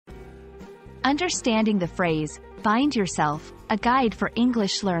Understanding the phrase, bind yourself, a guide for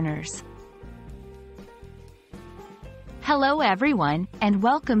English learners. Hello everyone, and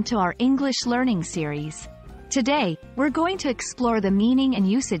welcome to our English learning series. Today, we're going to explore the meaning and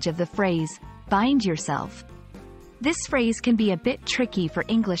usage of the phrase, bind yourself. This phrase can be a bit tricky for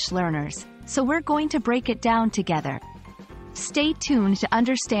English learners, so we're going to break it down together. Stay tuned to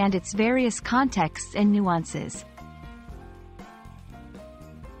understand its various contexts and nuances.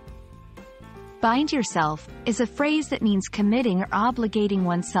 Bind yourself is a phrase that means committing or obligating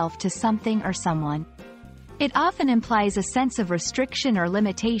oneself to something or someone. It often implies a sense of restriction or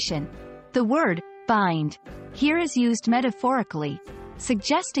limitation. The word bind here is used metaphorically,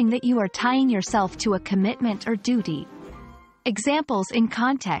 suggesting that you are tying yourself to a commitment or duty. Examples in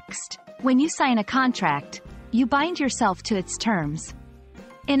context: when you sign a contract, you bind yourself to its terms.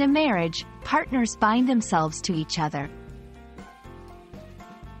 In a marriage, partners bind themselves to each other.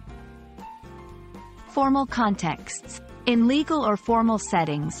 Formal contexts. In legal or formal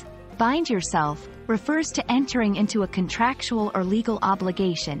settings, bind yourself refers to entering into a contractual or legal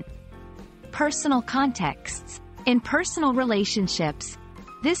obligation. Personal contexts. In personal relationships,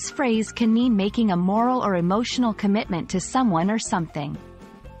 this phrase can mean making a moral or emotional commitment to someone or something.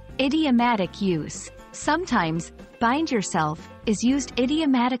 Idiomatic use. Sometimes, bind yourself is used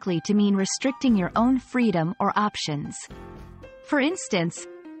idiomatically to mean restricting your own freedom or options. For instance,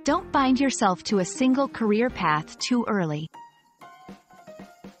 don't bind yourself to a single career path too early.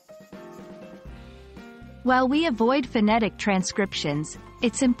 While we avoid phonetic transcriptions,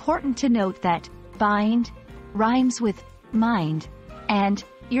 it's important to note that bind rhymes with mind, and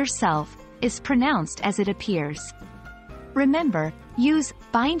yourself is pronounced as it appears. Remember, use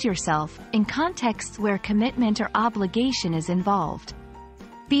bind yourself in contexts where commitment or obligation is involved.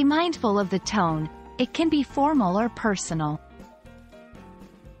 Be mindful of the tone; it can be formal or personal.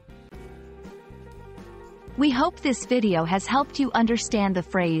 We hope this video has helped you understand the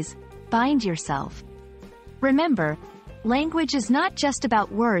phrase, bind yourself. Remember, language is not just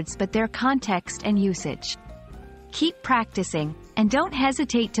about words but their context and usage. Keep practicing, and don't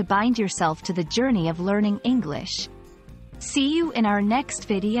hesitate to bind yourself to the journey of learning English. See you in our next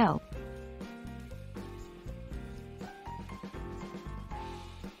video.